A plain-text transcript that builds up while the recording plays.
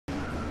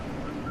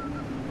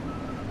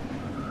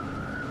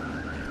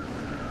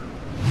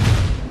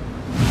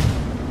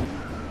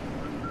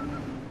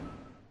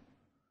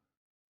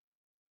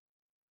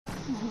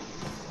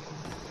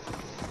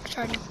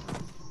starting.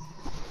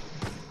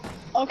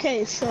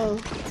 Okay, so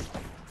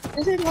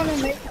this is gonna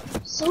make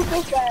it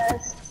super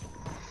fast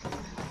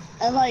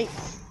and like,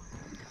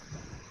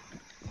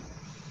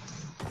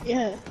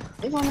 yeah,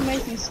 it's gonna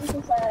make you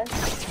super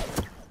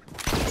fast.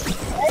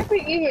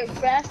 Maybe even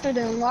faster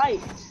than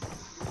light.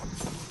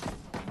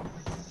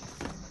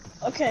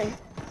 Okay,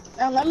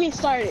 now let me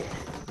start it.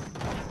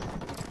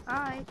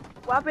 Alright.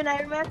 What happened,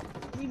 Iron Man?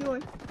 What are you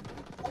doing?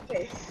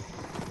 Okay,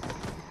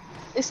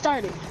 it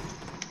started.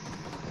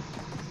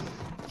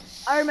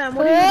 Iron Man,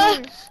 what are you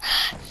doing?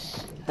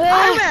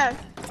 Iron Man!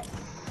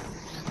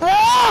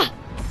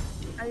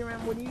 Iron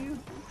Man, what are you?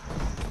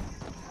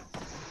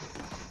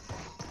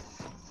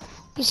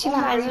 You see my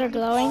eyes are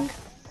glowing?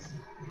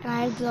 And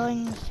I have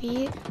glowing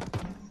feet.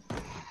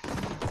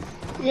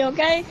 You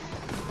okay?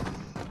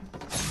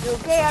 You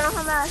okay? I don't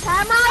have my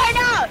hammer right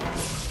now!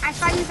 I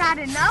thought you got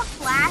enough,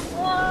 Flash.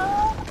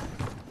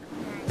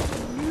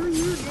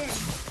 You did.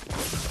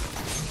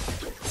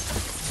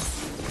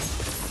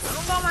 I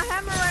don't got my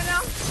hammer right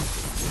now.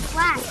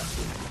 Flash.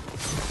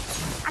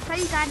 I thought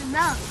you got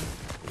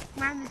enough.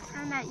 Around the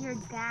time that your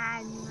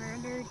dad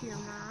murdered your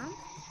mom.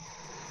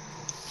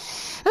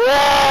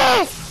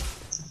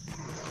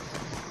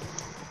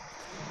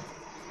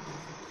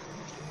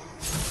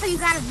 So you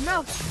got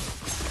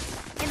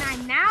enough. And I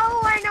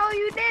know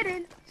you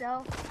didn't.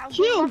 So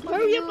Chill,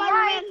 hurry up,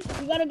 Iron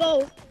Man. You gotta go.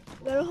 You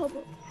gotta help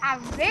him.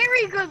 Have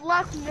very good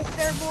luck,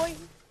 Mr. Boy.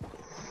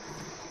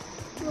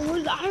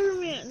 Where's Iron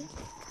Man?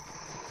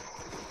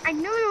 I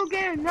knew you'll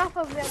get enough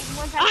of it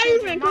once I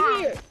Iron Man, come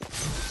here.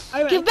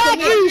 Iron Get Man, back come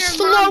here, you here.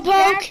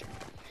 slowpoke!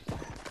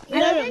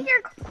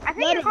 I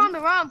think you're calling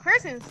the wrong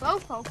person,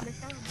 slowpoke,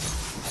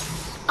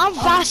 Mr. I'm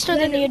faster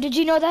than you. Did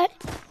you know that?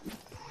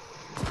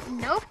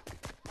 Nope.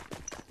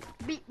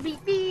 Beep,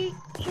 beep, beep.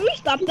 Should we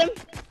stop them?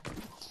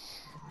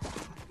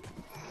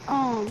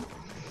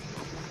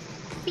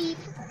 Beep.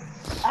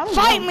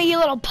 Fight me, you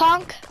little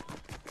punk!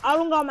 I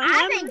don't got my I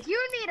hammer. think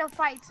you need to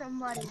fight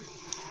somebody.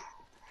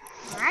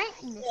 Right,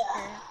 Mr.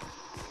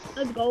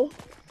 Let's go.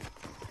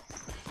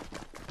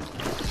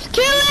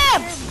 Kill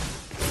him!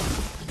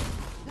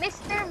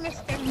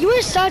 Mr. You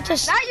were such a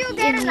Thought you'd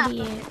get enough of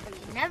idiot. it, but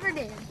you never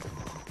did.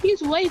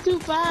 He's way too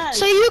fast.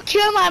 So you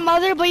kill my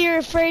mother, but you're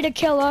afraid to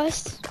kill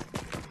us?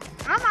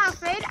 I'm not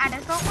afraid, I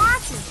just don't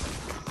want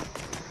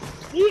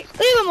to. Leave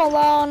him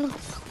alone.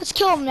 Let's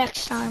kill him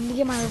next time to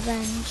get my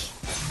revenge.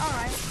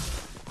 Alright.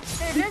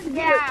 Here, just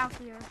get out of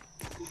here.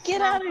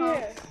 Get out of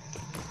here.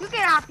 You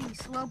get off, you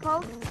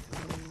slowpoke.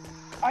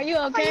 Are you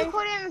But okay? you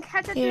couldn't even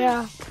catch it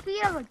Yeah. to the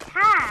speed of a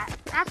cat.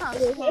 That's how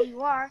slow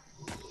you are.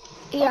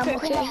 Yeah, Okay, I'm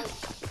okay. come on.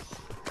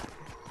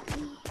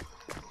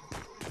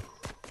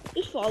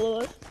 Just follow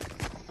us.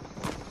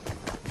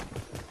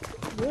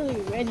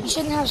 Really ready. You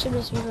shouldn't have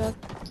super speed, bro.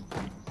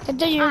 That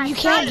dude, you I can't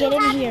thought get you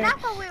in had here.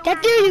 enough of it That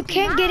when dude, I you took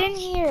can't get out. in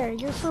here.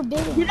 You're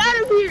forbidden. Get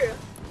out of here.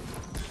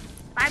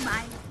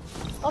 Bye-bye.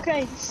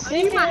 Okay, I sit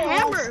need here, my and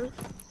hammer.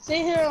 sit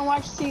here and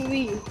watch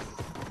TV.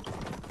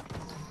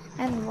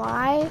 And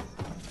why?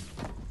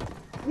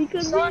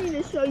 Because we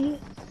need to show you.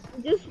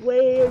 Just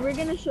wait, we're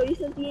gonna show you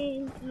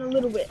something in a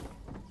little bit.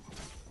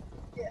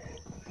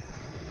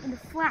 In the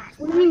flash.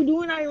 What are you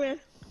doing, Iron Man?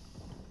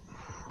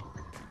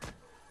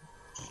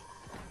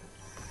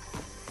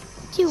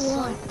 What do you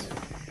want?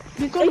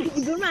 Because, Hey,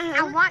 you do my I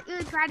hammer? want you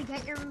to try to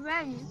get your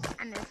revenge.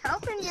 And it's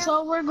helping you.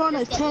 so we're gonna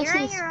Just get test your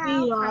his anger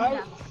speed, out.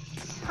 alright?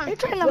 You're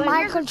trying to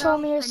mind control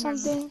me or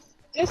something?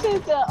 This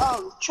is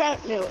the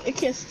treadmill. It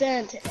can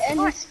stand to any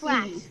Or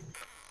flash. speed.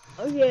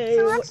 Okay,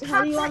 So let's how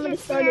talk do you want about me your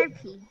to start it?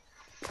 therapy.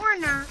 Or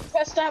not.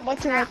 Press that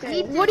button right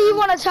there. What do you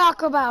want to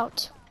talk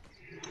about?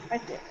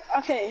 Right there.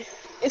 Okay,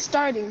 it's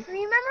starting.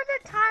 Remember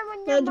the time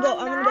when your Let's go, mom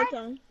I'm gonna died? get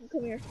down.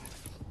 Come here.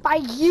 By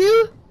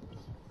you?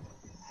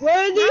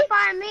 Where is he? Not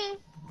by me.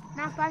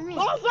 Not by me.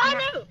 Oh,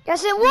 find him!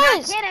 Yes, it I'm not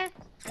was. kidding.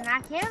 I'm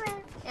not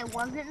kidding. It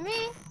wasn't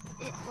me.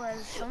 It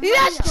was somebody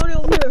Yes, else. Tony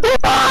over here.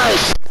 it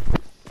was.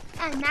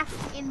 And that's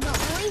the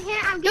only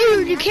hint I'm Dude,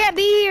 giving you can't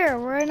be here.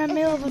 We're in the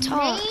middle of a His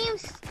talk. name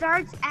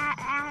starts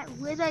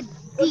with a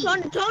What's D.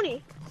 on to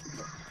Tony?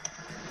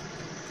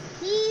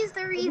 He's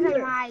the reason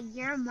here. why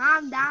your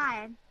mom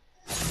died.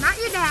 Not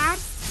your dad.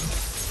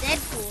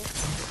 Deadpool.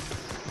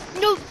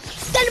 No,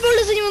 Deadpool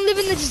doesn't even live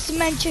in this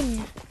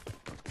dimension.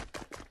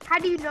 How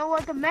do you know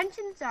what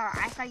dimensions are?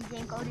 I thought you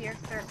didn't go to your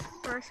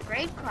first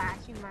grade class,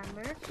 you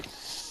remember?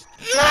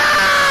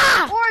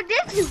 Ah! Or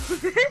did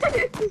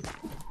you?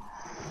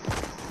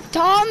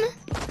 Tom,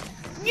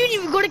 you didn't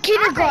even go to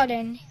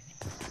kindergarten.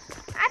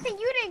 I think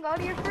you didn't go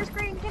to your first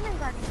grade and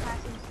kindergarten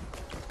classes.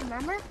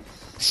 Remember?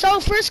 So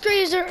first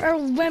graders are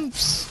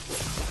wimps.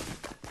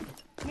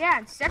 Yeah,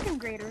 and second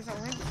graders are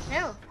wimps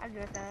too. I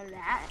just thought of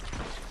that.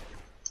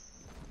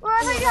 Well,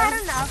 I thought you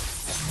had enough.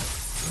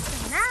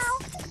 So now,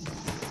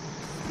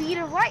 speed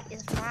of light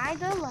is my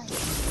delight.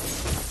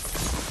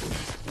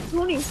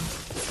 Tony.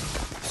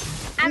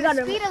 And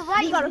gotta- the speed of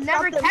light, you you gotta can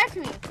never stop them. catch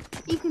me.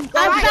 You can I'm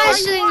fly all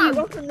faster you than want.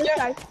 you. Go from this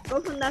side.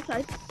 Go from that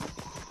side.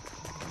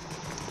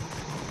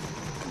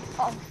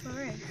 Oh, for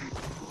real.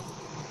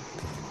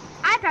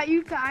 I thought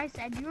you guys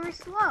said you were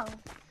slow.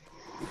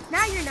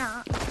 Now you're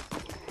not.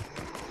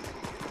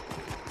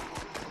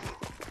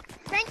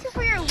 Thank you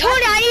for your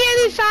Tony, I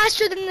need to be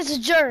faster than this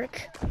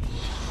jerk.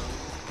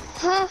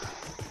 Huh?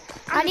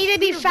 I need to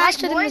be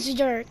faster than this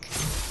jerk.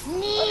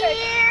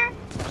 Near.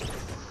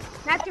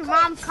 That's your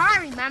mom's car,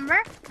 remember?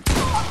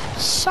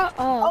 Shut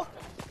up.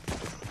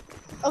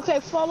 Okay,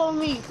 follow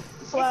me.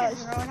 Flash. This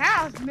is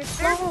Roadhouse,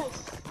 mister.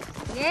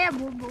 Flash. Yeah,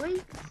 boy.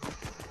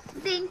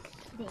 Dink,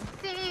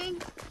 dink,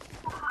 dink.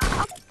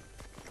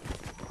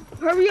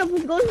 Hurry up,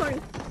 let's go, Tony.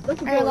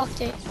 Let's I go.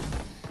 locked it.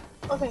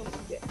 Okay.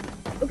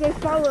 Okay,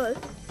 follow us.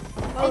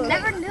 I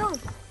never knew.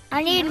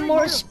 I need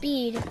more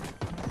speed.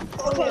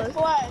 Okay,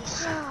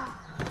 Flash.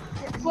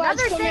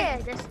 Another come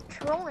day, just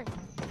trolling.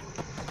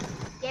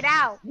 Get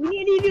out. We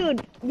need you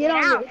to get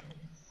on out. here.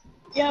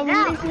 Yeah, we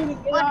Now, need you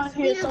to get but on the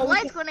here speed so of we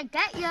light's can... gonna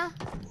get ya.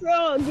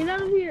 Bro, get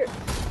out of here.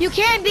 You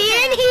can't be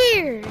in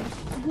here.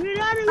 Get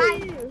out of Bye.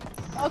 here.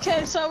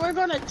 Okay, so we're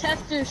gonna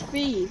test your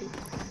speed.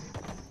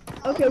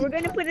 Okay, we're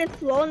gonna put it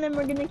slow and then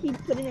we're gonna keep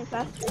putting it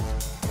faster.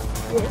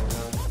 Yeah.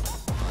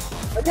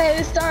 Okay,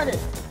 it started.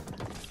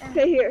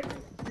 Okay, here.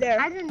 There.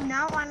 I did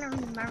not want to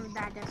remember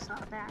that. I just saw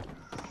that.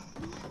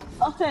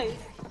 Okay.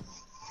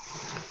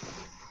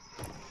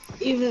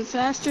 Even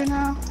faster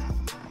now.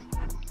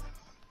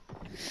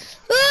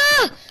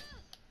 Ah!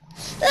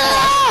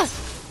 Ah!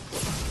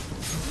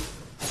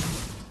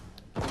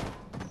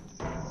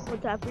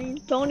 What's happening?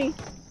 Tony.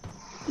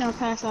 Now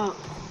pass out.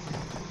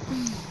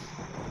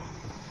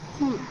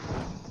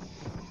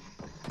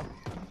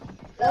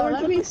 Now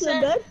let me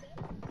set.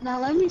 Now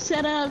let me set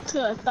it up to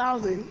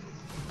 1,000.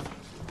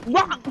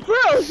 Wow, bro!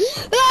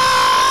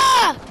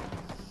 Ah!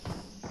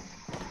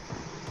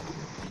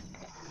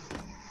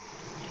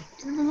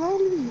 I'm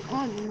only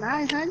on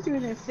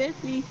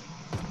 950.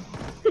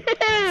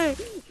 Let's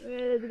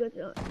go,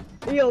 Tony.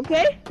 Are you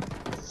okay?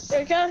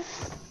 Okay.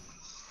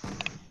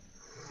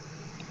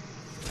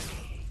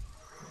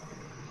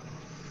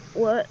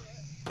 What?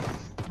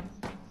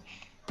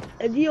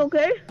 Is he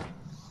okay?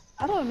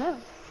 I don't know.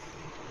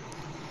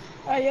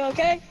 Are you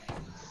okay?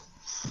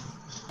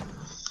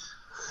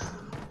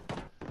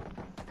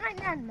 Right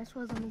now, this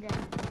was on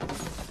again.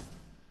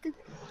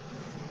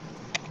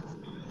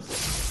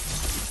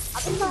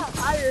 I'm not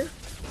tired.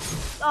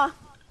 Ah,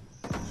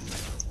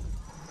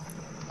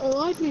 I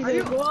like me Are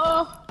you- to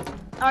go.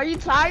 are you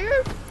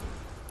tired?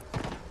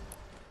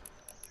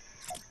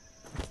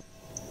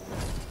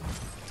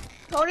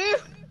 Tony?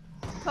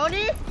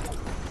 Tony?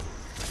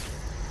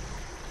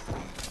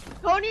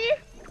 Tony?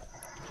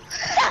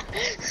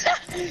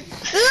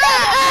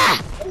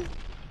 Ah!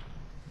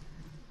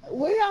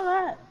 Where y'all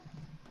at?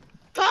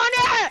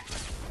 Tony!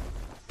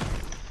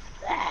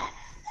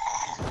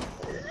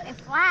 It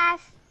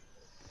flashed.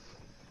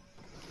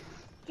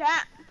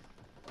 Cat.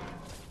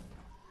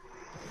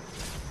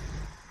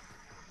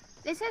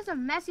 This is a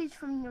message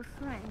from your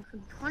friend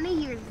from 20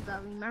 years ago.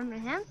 Remember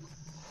him?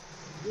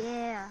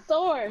 Yeah.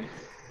 Thor.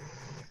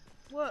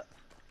 What?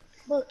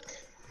 Look.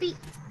 Beep.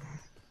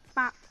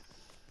 Bop.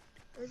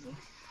 I'm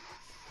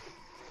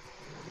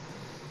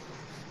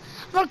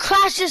gonna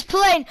crash this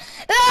plane.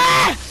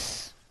 Ah!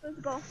 Let's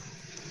go.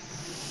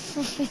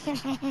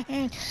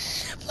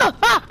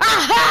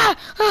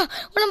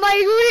 What am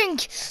I doing?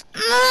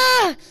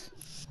 Ah!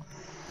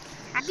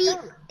 I beat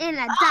in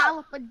a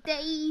dollar for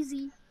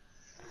Daisy.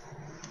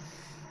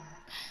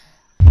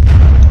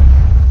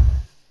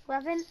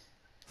 11.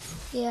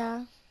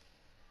 Yeah.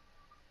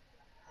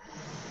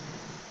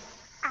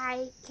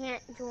 I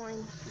can't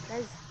join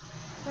because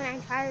when I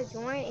tried to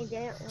join, it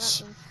didn't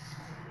let me.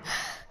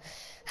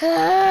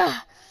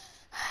 Ah!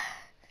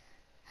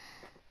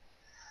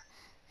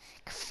 I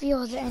can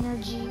feel the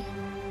energy.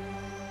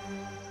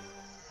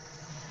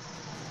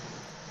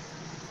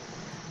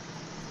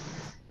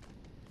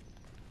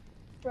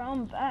 Bro,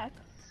 I'm back.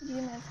 You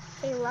know,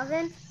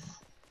 11.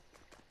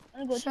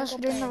 I'm gonna go check Just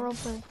up doing the on-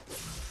 roleplay.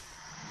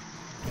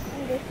 I'm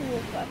gonna go see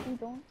what Flashy's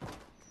doing.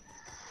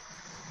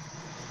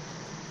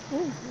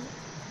 Ooh.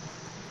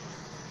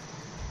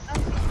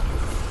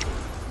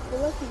 The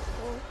lucky's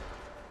cool.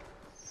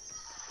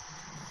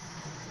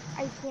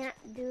 I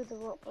can't do the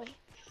roleplay.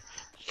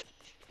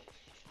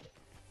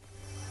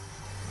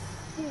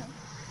 Yeah.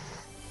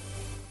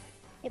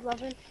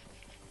 11.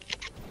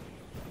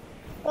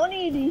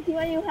 Tony, do you see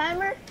my new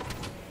hammer?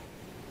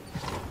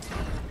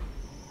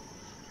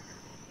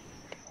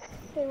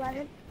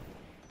 11.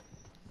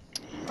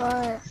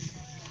 What?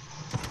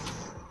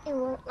 It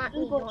won't let me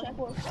Let's go join. check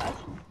with Flash.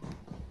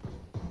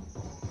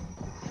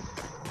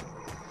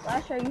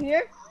 Flash, are you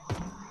here?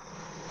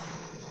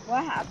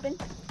 What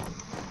happened?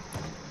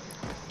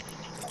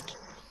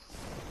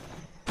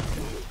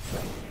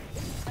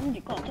 I need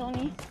to call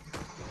Tony.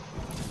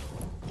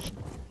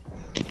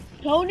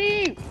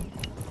 Tony!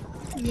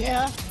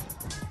 Yeah.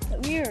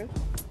 Come here.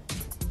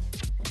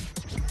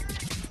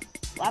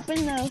 What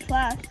happened to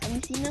Flash? Have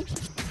you seen him?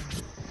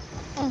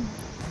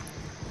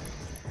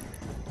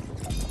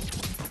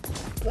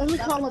 Let me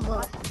call him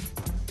up.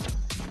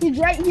 He's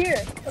right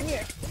here. Come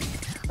here.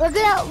 Look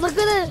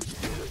at it.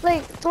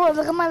 Like, Thor,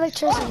 look at my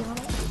electricity.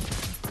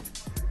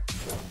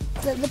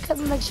 Look at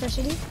the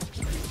electricity.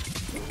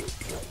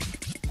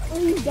 Oh,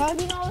 he's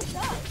diving all the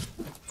stuff.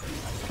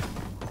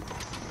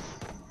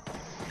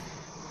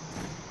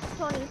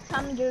 Tony, it's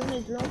time to get in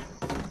his room.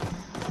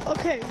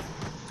 Okay.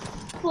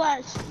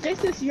 Flash,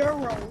 this is your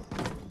role.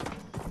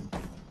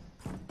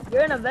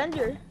 You're an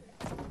Avenger.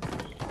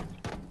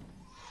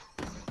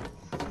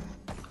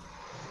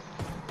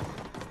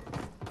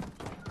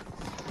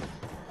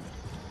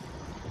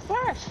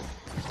 Flash.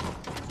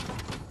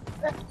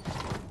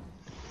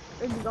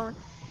 Where you going?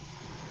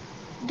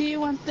 Do you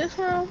want this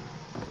room?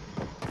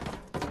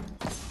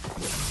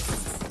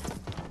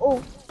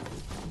 Oh.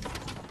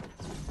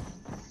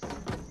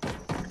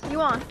 You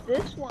want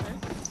this one?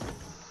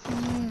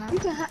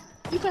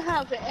 You can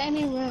have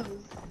any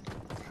room.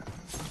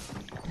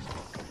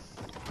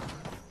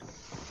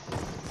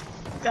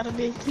 Got a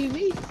big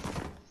TV.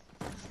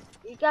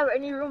 You can have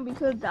any room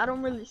because I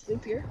don't really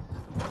sleep here.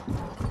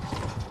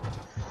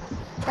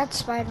 That's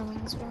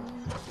Spider-Man's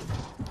room.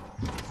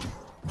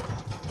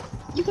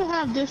 You can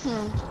have this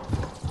room.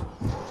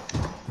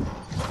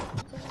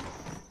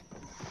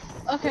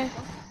 Okay,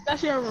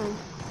 that's your room.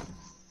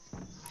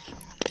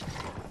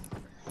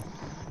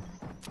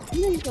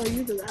 You need to go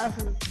use the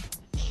bathroom.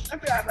 I'll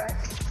be right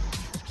back.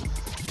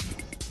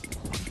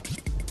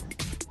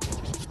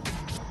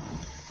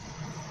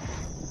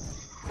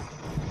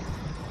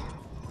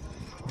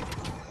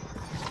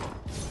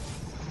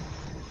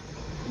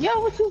 Yo,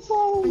 what you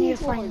following I me need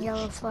to for? find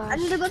Yellow I Flash.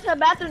 need to go to the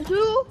bathroom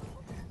too.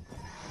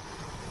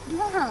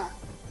 Nah,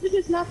 this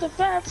is not the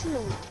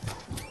bathroom.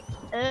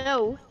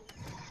 Ew.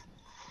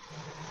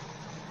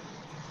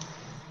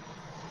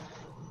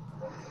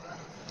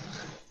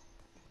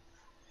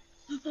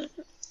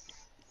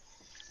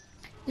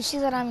 You see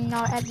that I'm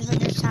not at the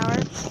vendor's tower?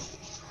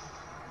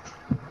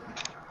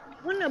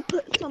 I'm gonna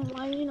put some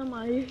lining on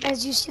my.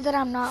 As you see that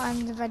I'm not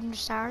on the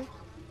vendor's tower?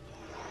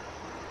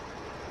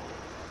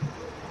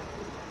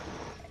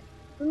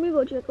 Let me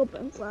go check up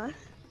on Flash.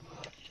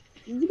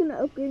 I'm just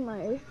gonna upgrade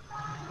my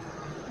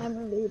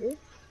hammer later.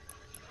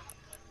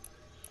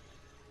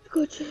 Let's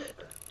go check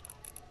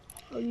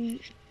how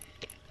he's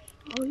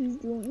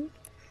doing.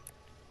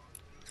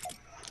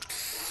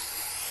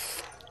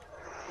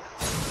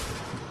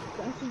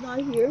 Flash is not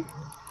here.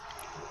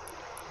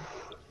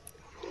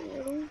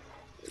 So,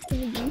 it's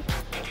gonna be.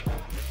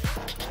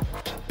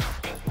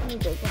 Let me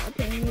go back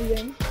and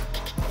again.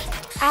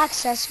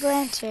 Access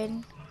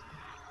granted.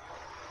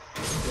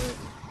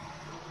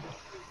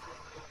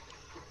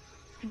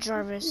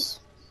 Jarvis.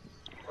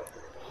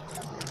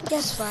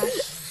 Yes,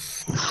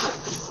 Flash.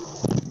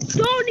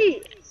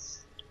 Tony!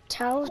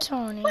 Tell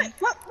Tony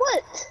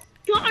What?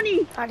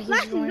 Johnny! that he's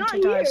Flash is going not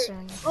to die here.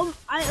 soon.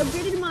 I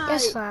upgraded my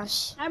Yes,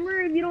 Flash. hammer.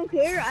 If you don't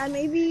care, I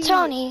maybe.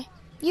 Tony,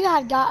 you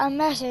have got a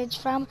message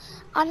from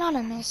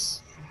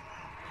Anonymous.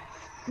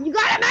 You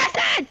got a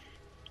message!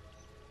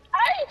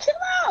 Hey, chill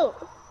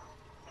out!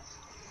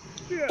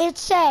 It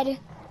said,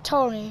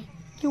 Tony,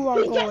 you are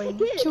Yes, it going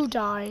did. to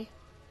die.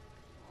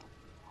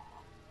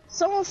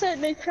 Someone said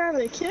they trying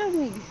to kill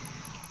me.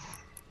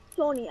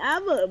 Tony, I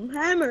have a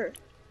hammer.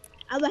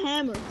 I have a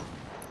hammer.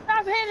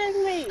 Stop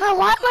hitting me! Oh,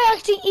 why am I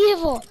acting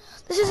evil?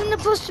 This isn't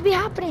supposed to be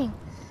happening.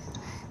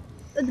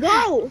 Let's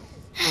go!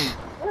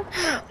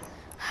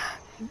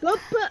 Go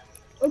put.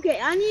 Okay,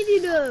 I need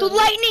you to. The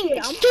lightning, Okay,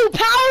 it's too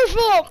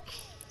powerful.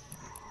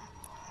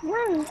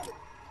 Where?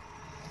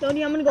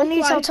 Tony, I'm gonna go I need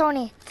to fly. tell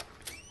Tony.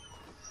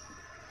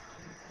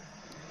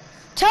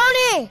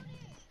 Tony!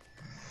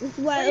 This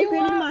is why I Where you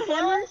upgraded at, my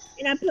hammer Flash?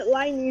 and I put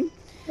lightning.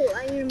 In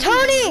my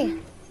Tony!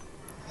 hammer.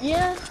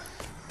 Yeah?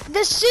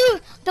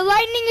 The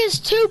lightning is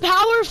too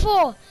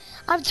powerful.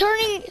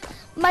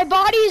 My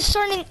body is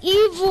turning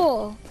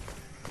evil.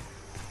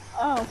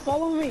 Oh,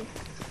 follow me.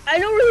 I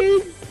know where he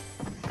is.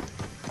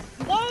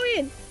 I'm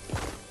going.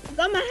 I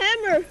got my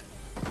hammer.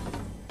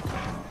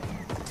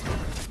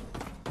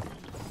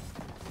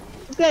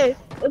 Okay,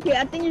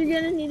 I think you're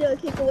gonna need to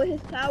take away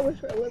his powers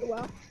for a little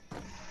while.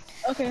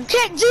 Okay.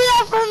 Can't do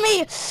that for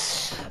me.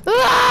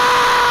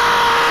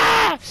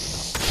 Ah!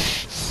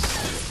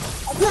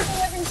 I'm not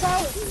living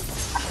solid.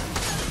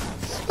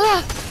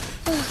 Ah!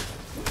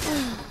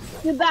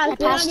 You're back. I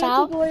passed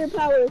out. Take away your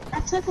powers. I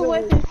took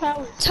away his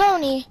powers.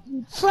 Tony,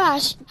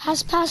 Flash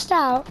has passed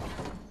out.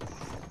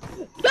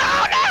 No!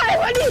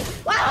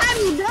 What have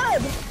you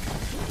done?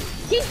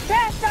 He's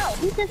passed out.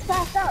 He just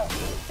passed out.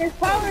 His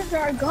powers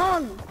are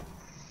gone.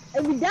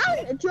 If we down,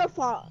 it's your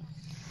fault.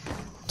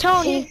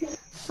 Tony,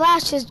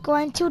 Flash is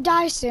going to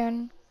die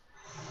soon.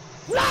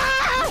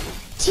 No!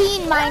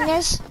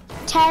 T-minus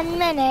 10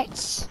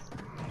 minutes.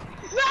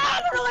 No,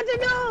 I don't know what to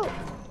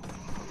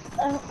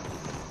do.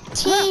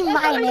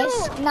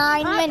 T-minus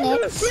 9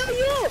 minutes. Kill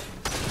you.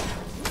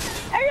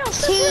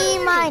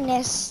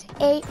 T-minus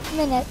 8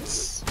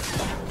 minutes.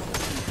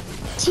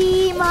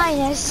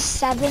 T-minus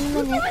 7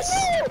 minutes.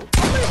 I'm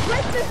gonna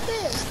break this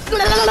thing.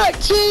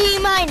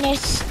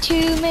 T-minus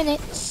 2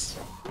 minutes.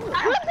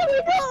 What do we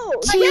do?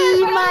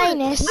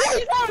 T-minus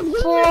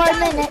 4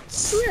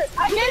 minutes.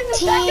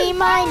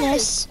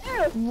 T-minus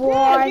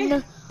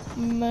 1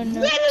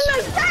 minutes. Get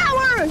in the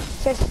tower!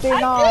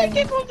 59,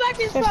 Give him back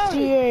his phone.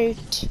 58,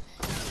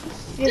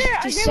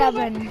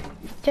 57,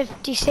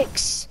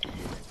 56,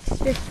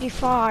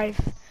 55,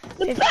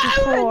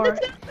 54,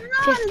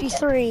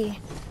 53,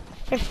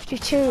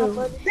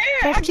 52,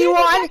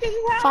 51,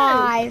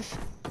 5,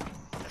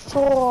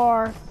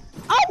 4,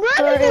 I'm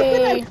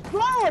running!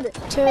 3,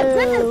 It's 2,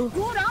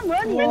 I'm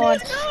running! 1.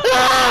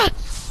 Ah!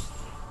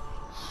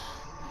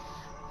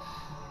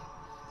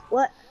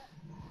 What?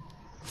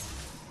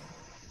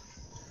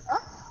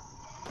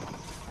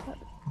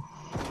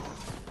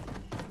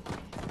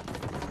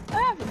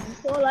 He's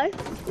still alive.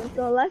 He's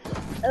still alive.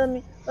 Let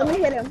me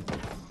hit him.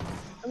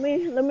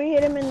 Let me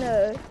hit him in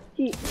the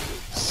teeth.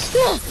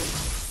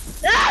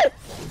 Ah!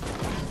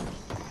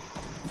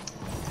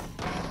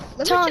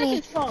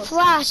 Tony,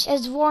 Flash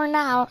is worn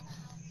out.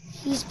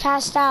 He's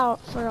passed out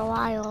for a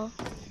while.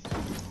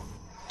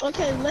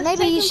 Okay, let's Maybe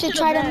take you him should to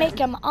try the to bed. make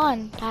him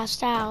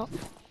passed out.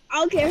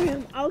 I'll carry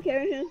him. I'll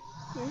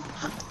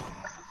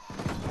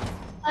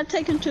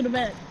take him to the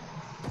bed.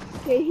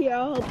 Okay, here,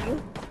 I'll help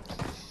you.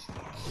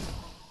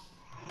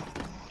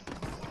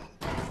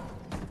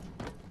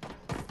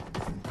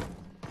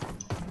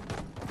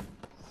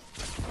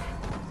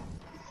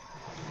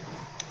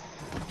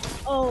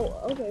 Oh,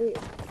 okay.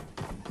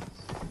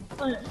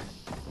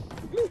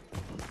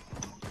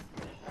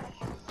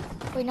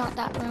 Wait, not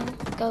that room.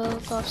 Go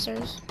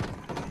upstairs.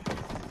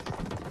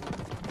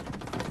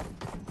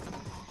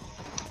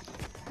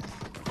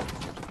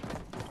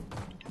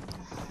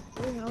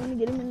 I want to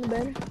get him in the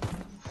bed.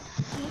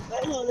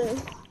 Wait, hold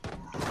on.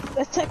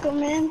 Let's take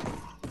him in.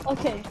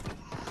 Okay.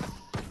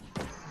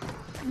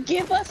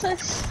 Give us a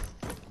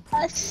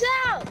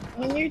shout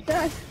when you're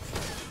done.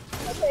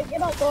 Okay,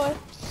 get out, boy.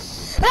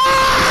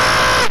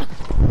 Ah!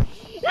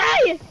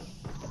 Hey!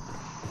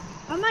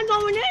 Am I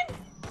going in?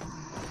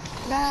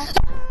 Nah.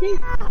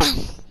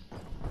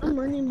 I'm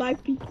running by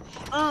people.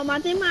 I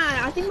think my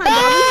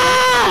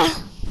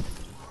Ah!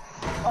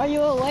 Are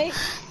you awake?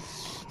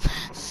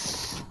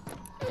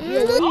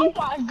 Oh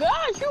my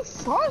gosh, you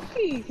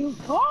funky. You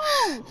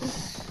home.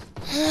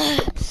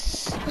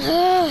 I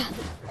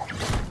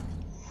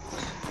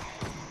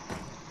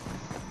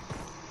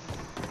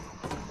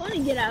want to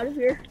get out of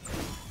here.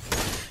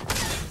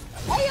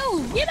 Hey yo,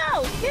 get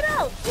out, get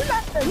out. You're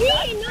not the Me,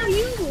 doctor. no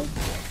you.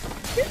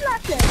 You're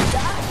not the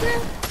doctor.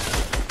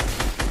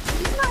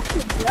 You're not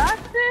the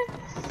doctor.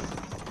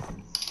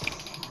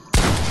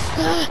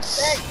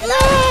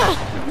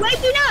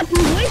 Waking up!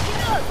 He's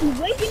waking up! He's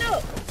waking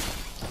up!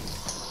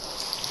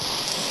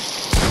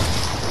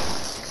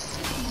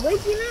 He's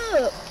waking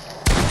up!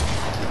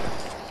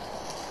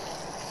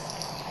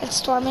 It's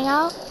storming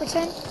out,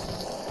 pretend.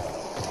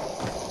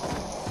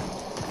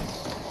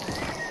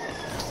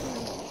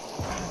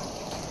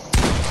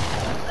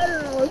 I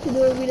don't know what to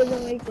do if he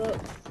doesn't wake up.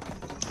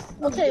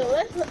 Okay,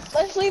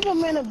 let's leave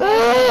him in a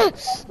bed.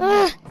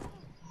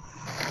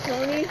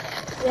 Tony,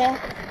 Yeah.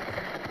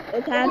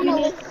 what's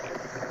happening?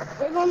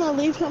 We're gonna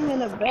leave him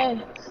in a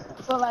bed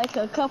for like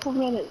a couple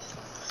minutes.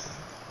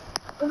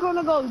 We're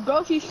gonna go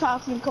grocery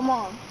shopping. Come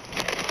on.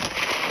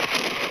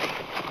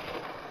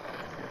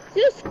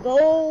 Just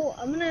go.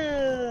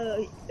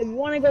 If you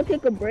want to go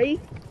take a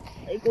break,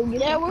 like go get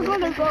Yeah, some we're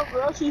food. gonna go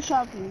grocery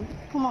shopping.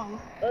 Come on.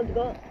 Let's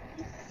go.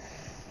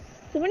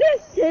 Somebody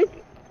has to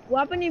take. What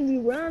happened if he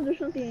runs or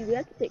something? We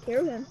have to take care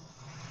of him.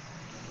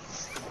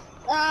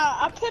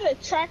 I put a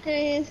tracker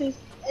in his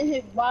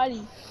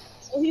body,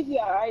 so he'll be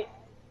alright.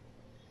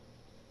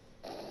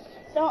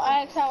 Don't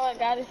ask how I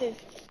got the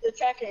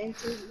tracker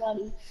into his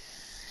body.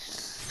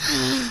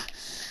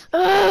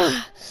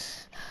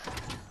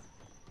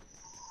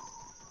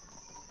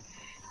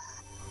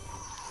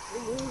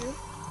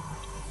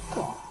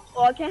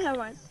 Oh, I can't have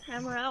my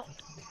hammer out.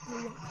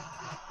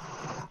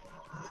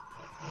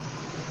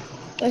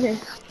 Okay.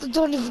 They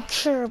don't even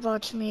care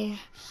about me.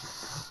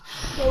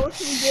 So what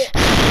should we get?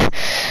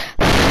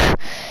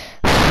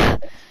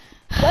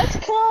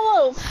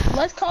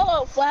 Let's call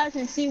out Flash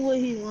and see what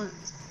he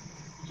wants.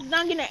 He's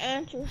not gonna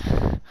answer.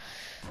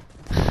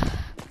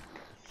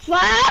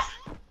 Flash!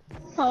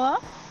 Hello?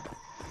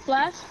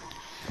 Flash?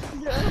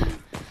 You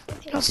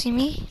don't see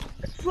me?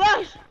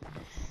 Flash!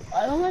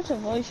 I don't want your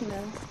voice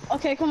now.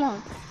 Okay, come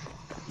on.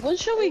 What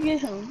should we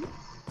get him?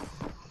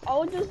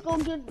 I'm gonna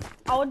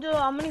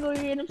go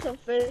get him some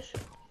fish.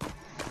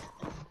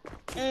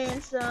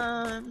 And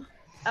some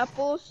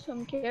apples,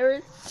 some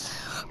carrots.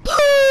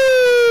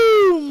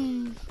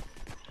 Boom!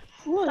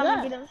 What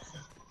was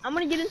I'm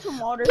gonna get him some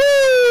water.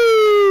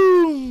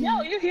 Boom!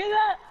 Yo, you hear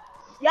that?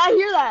 Yeah, I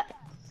hear that.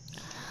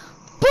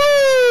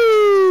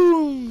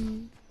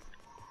 Boom!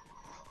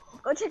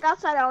 Go check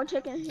outside, I'll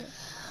check in here.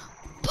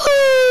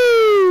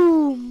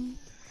 Boom!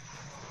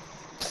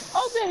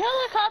 Oh, the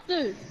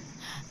helicopter!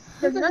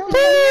 There's nothing in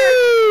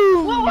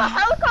Boom! Whoa, a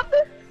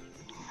helicopter?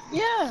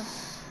 Yeah,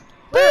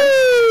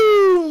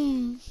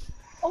 Boom!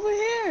 over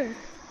here.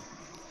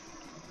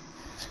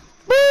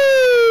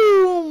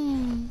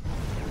 Boom!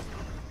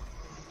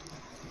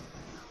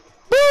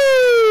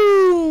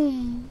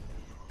 Boom!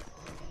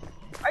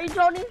 Are you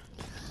Tony?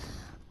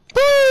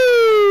 Boom!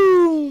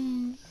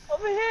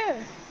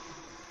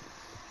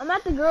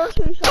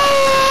 grocery shop.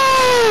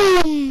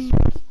 Boom!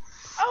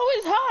 Oh,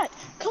 it's hot.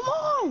 Come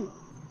on.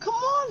 Come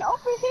on,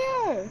 over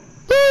here.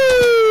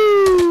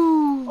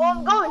 Boom! Oh,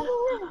 I'm going.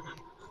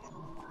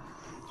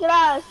 Should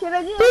I just Boom! should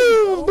I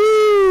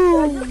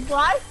just Boom!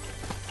 fly?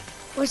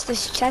 What's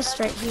this chest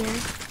right here?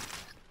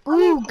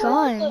 Ooh,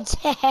 guns.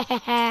 No!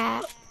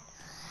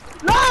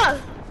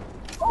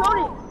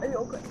 Tony, are you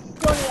okay?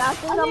 Tony, I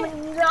think I'm gonna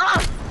need it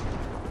off.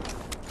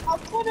 I'll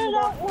put it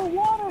out in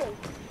water.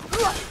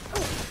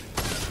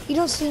 You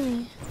don't see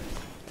me.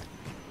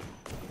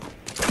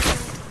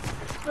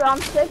 Bro, I'm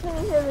checking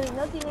in here. There's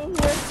nothing in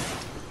here.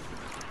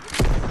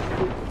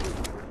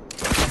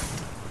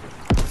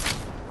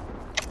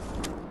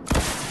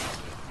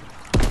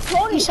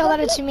 Tony, You shot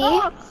that to me?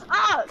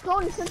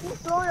 Tony, something's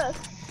throwing us.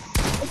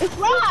 It's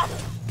flash!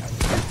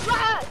 It's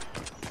flash!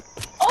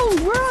 Oh,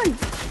 run.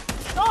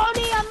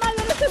 Tony, I'm not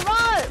gonna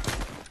survive!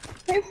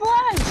 Hey,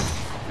 Flash.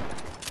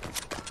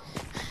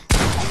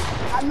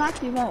 I knocked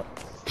him out.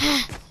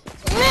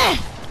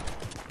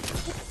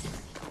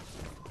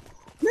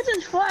 What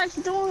is Flash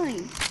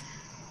doing?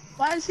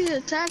 Why is he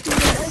attacking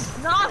us?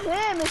 It's not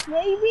him, it's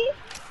maybe.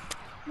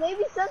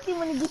 Maybe something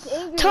when he gets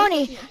angry.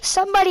 Tony,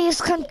 somebody is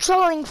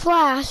controlling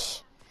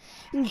Flash.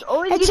 He's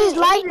always It's his getting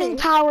lightning angry.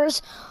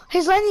 powers.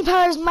 His lightning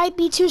powers might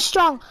be too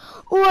strong,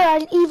 or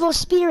an evil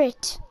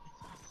spirit,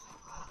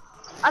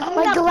 I think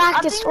like that- I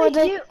Galactus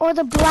think or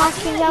the black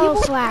and yellow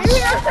evil Flash.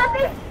 spirit or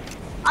something?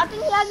 I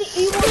think he has the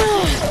evil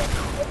spirit.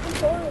 It's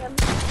controlling him.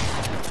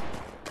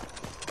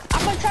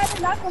 I'm gonna try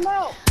to knock him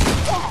out.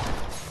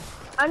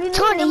 I need to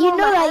Tony, hit him you with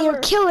know my that you're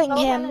hammer. killing No,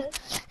 him.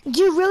 no,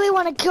 Do you really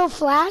want to kill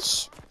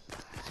Flash?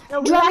 no,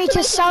 we Do you want have me to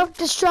make him-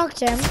 self-destruct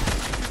him?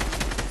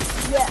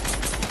 Yeah.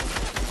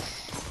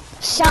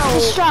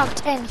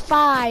 Self-destruct in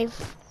 5,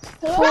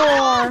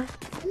 4,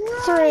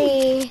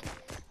 3,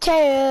 2,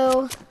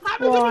 How am I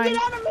gonna 1. get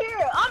out of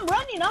here? I'm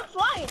running, I'm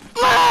flying.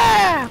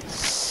 Ah!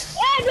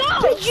 Hey,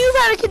 no! But you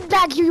gotta get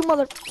back here, you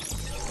mother.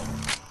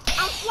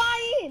 I'm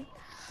flying.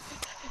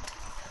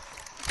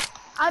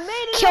 I made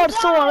it. Killed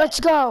inside. Thor. Let's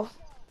go.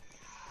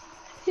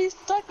 He's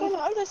stuck on the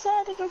other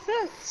side of the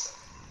fence.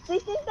 They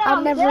think that I'll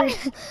I'm never.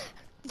 dead.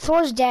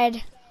 Thor's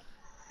dead.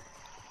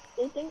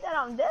 They think that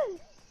I'm dead.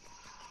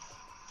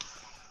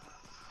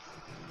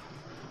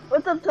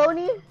 What's up,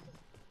 Tony?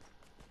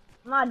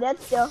 I'm not dead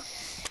still.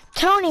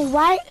 Tony,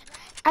 why?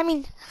 I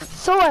mean,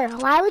 Thor.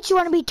 Why would you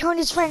want to be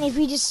Tony's friend if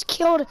you just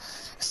killed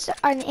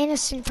an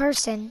innocent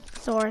person,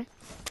 Thor?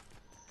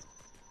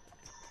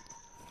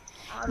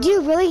 Do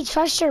you really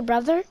trust your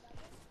brother?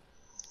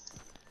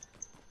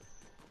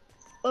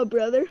 Oh,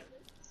 brother.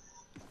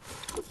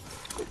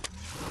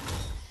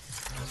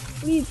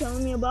 What are you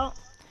telling me about?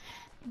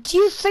 Do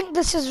you think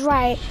this is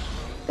right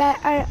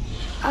that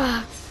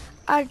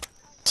a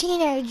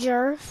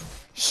teenager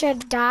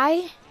should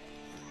die?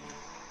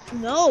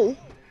 No.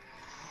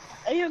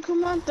 Hey, yo,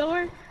 come on,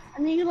 Thor.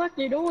 I need you to lock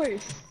the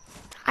doors.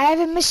 I have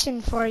a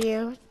mission for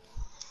you.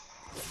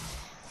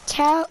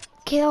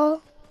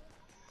 Kill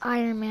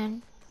Iron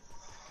Man.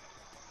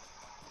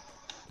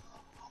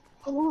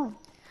 Come on.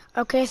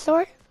 Okay,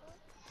 Thor?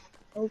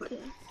 Okay.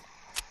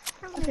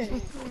 Okay.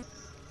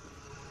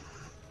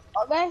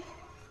 Okay.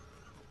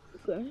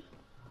 Okay.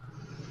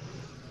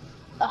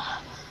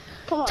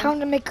 Come on. Time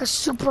to make a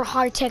super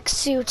high-tech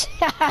suit.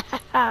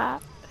 I'm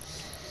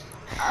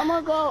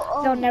gonna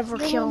go. They'll never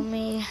kill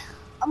me.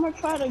 I'm gonna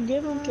try to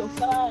give him to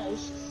Flash.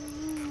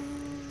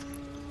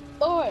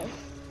 Thor,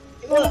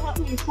 you wanna help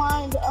me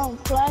find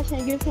Flash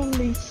and give him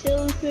these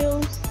chili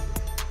pills?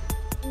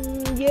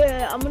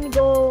 Yeah, I'm gonna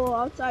go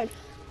outside.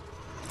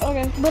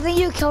 Okay. But then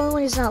you kill him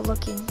when he's not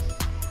looking.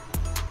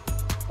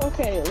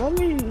 Okay. Let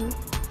me.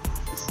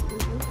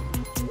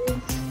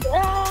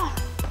 Ah!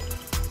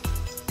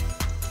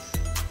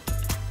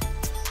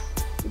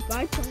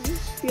 Goodbye, Tony.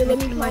 Here, let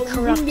me Making my call him.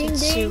 corrupted Ding, ding,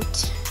 ding.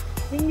 suit.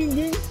 Ding, ding,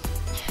 ding.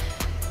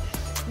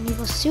 An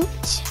evil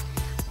suit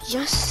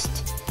just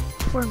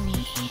for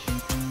me.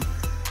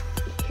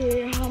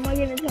 Okay, how am I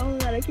gonna tell him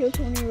that I killed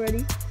Tony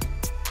already?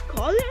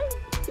 Call him?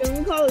 Here, let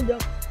me call him.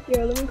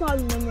 Here, let me call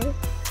the number.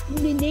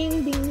 Ding, ding,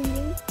 ding, ding,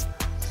 ding.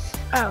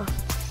 Oh.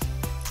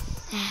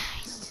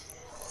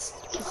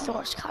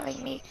 Thor's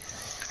calling me.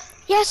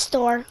 Yes,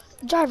 Thor.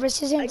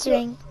 Jarvis is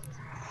answering.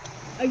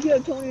 I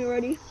killed Tony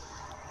already.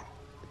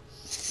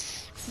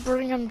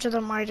 Bring him to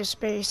the Midas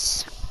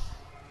base.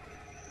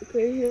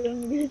 Okay, here, let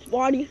me get his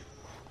body.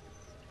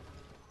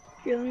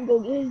 Here, let me go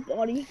get his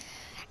body.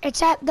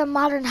 It's at the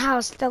modern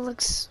house that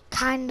looks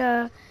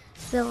kinda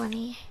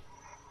villainy.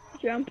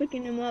 Here, I'm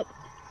picking him up.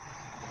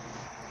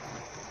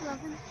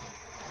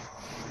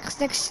 It's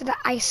next to the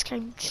ice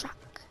cream truck.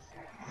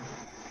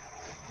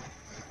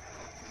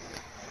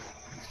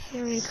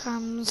 Here he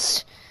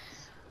comes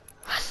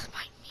with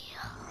my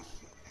meal.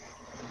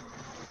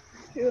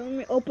 Here, let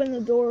me open the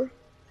door.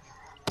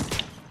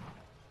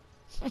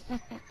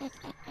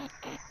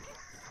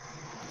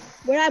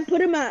 Where'd I put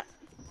him at?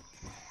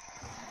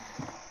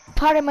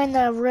 Put him in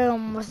the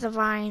room with the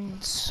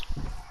vines.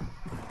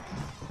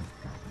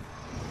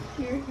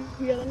 Here,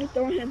 let me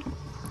throw him.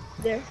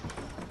 There.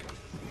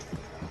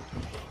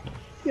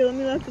 Here, Here, let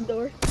me lock the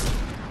door.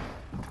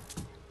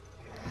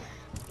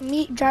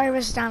 Meet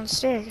Jarvis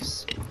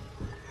downstairs.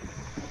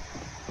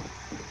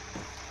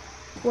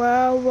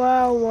 Whoa,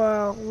 whoa,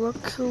 whoa. Look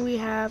who we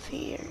have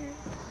here.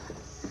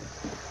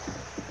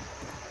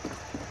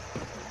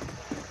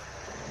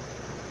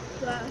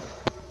 Flash.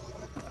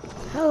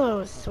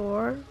 Hello,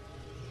 Thor.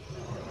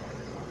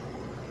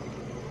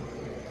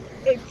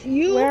 It's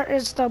you Where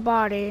is the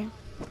body?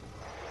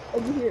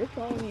 over here.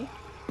 Follow me.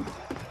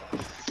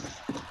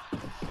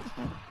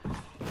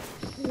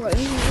 Right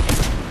here.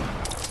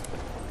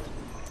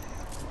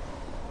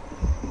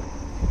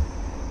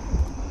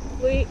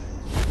 Wait.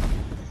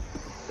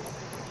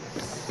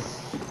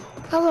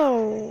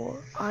 Hello,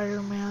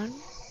 Iron Man.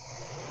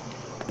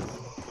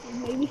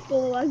 Maybe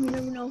still alive. You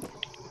never know.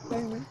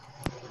 Spider-Man.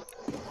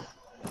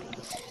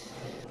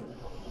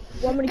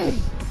 Want me to kill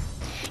you?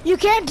 You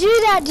can't do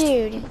that,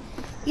 dude.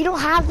 You don't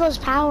have those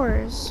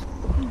powers.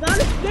 He's not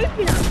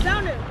escaping. I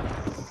found him.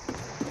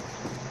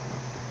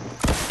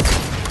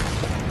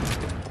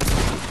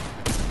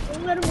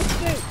 Don't let him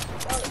escape.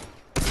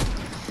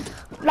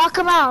 Lock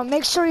him out.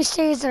 Make sure he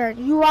stays there.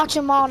 You watch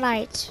him all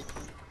night.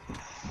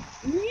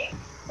 Me?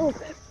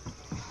 Okay.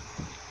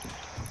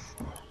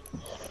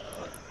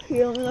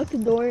 Here, let me lock the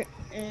door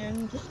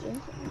and just.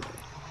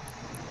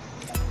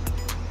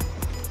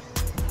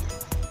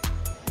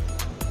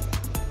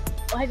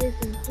 Why did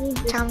you do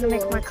this? Time to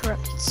make my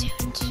corrupted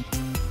suit.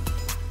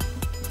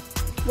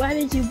 Why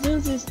did you do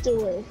this to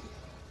us?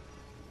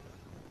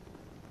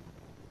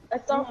 I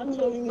thought we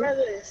were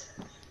brothers.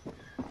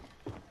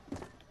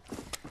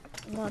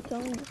 I'm not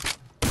telling you.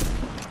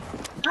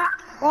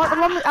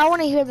 Well, I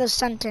want to hear this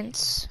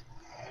sentence.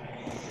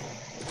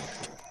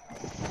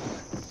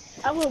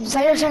 I will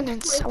Say your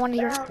sentence. I want to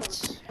hear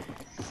it.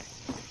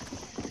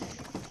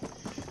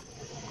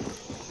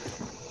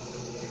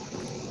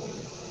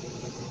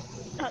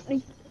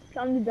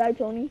 Time to die,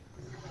 Tony.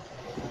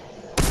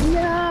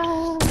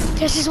 No.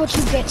 This is what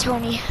you get,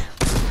 Tony.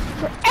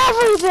 For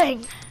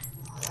everything!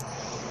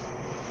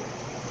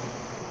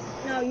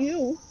 Now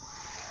you.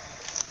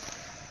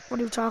 What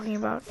are you talking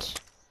about?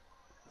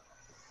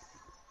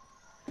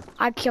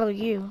 I'd kill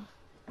you.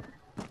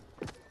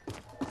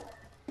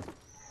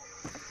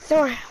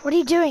 Thor, what are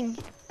you doing?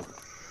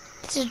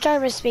 This is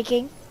Jarvis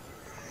speaking.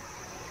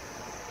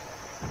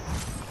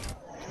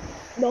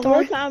 The Thor,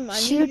 whole time I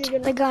knew shoot you were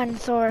the gonna. gun,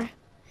 Thor.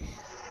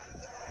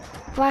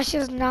 Flash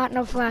is not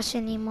no Flash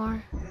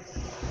anymore.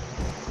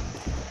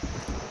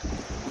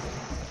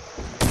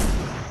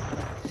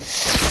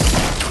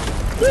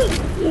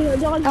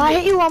 If I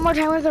hit you one more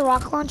time with a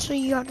rocket launcher,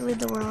 you have to leave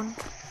the world.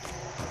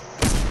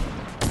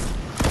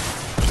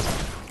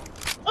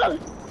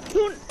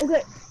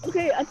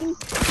 Okay, I think.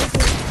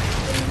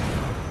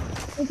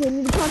 Okay,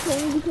 need to talk to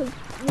Tony because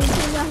we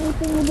think that whole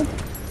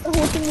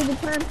thing with the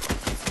plan.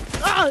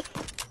 Ah!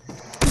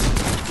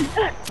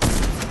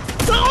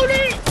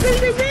 Tony!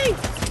 Me!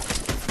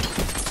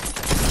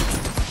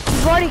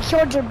 You've already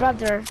killed your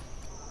brother.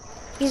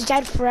 He's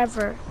dead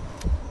forever.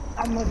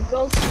 I'm a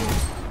ghost.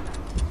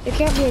 You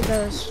can't be a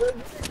ghost.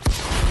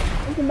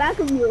 It's the back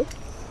of you.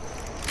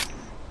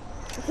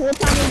 The whole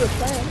time of the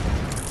plan.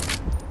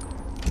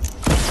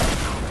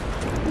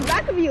 The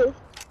back of you.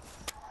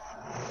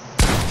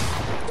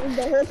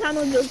 The whole time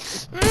of the.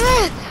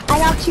 I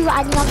knocked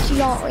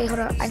you all. Wait, hold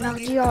on. I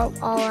knocked you all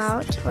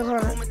out. Wait,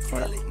 hold on.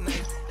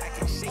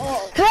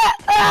 Oh.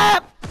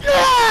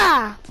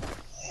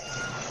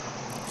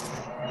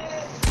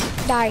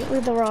 Die.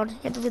 Leave the world. You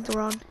have to leave the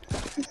world.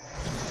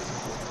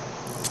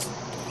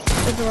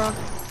 Leave the world.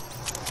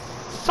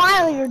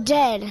 Finally, you're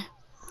dead.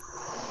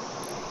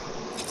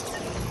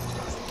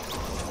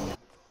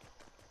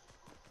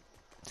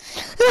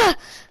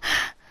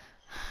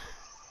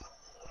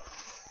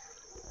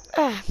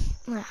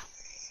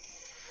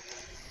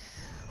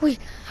 Wait,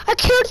 I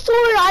killed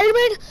Thor and Iron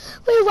Man?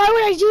 Wait, why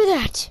would I do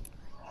that?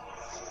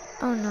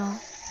 Oh no.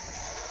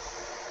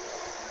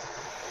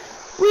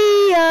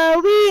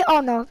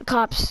 Oh no, the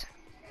cops.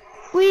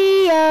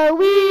 Wheel.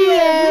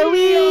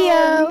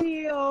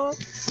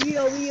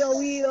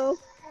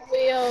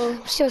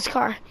 Steal his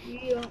car.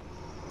 Oh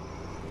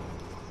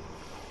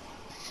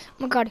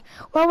my god,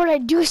 why would I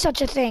do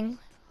such a thing?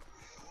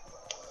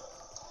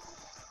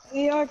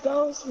 We are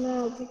ghosts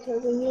now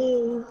because of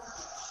you.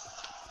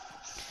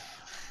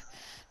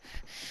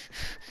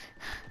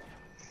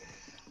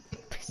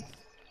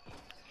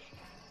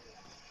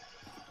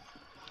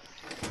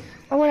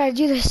 Why would I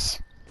do this?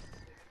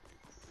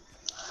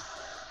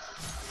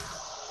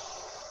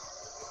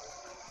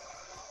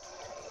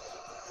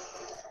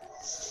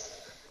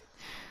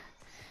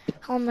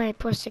 How am I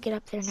supposed to get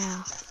up there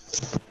now?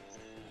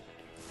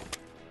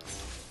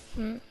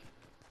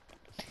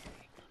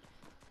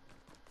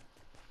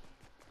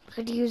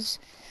 Could use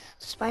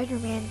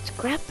Spider-Man's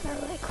grappler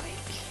really quick.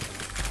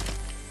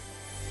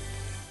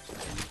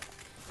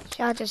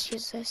 So I'll just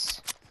use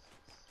this.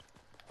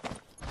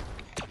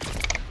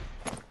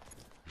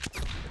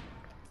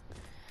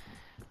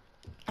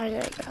 Oh,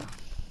 there we go.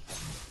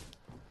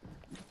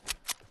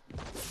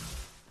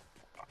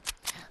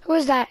 Who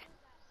is that?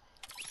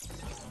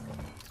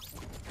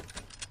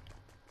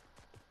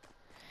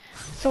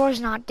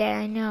 Thor's not dead,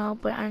 I know,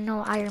 but I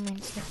know Iron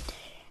Man's not dead.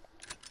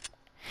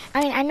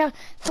 I mean, I know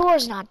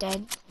Thor's not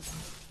dead,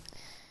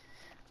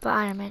 but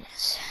Iron Man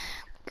is.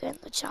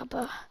 Good, the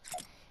chopper.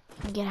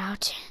 And get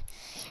out.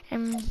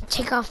 And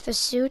take off the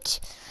suit.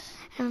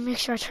 And make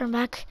sure I turn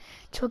back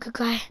to a good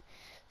guy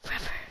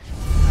forever.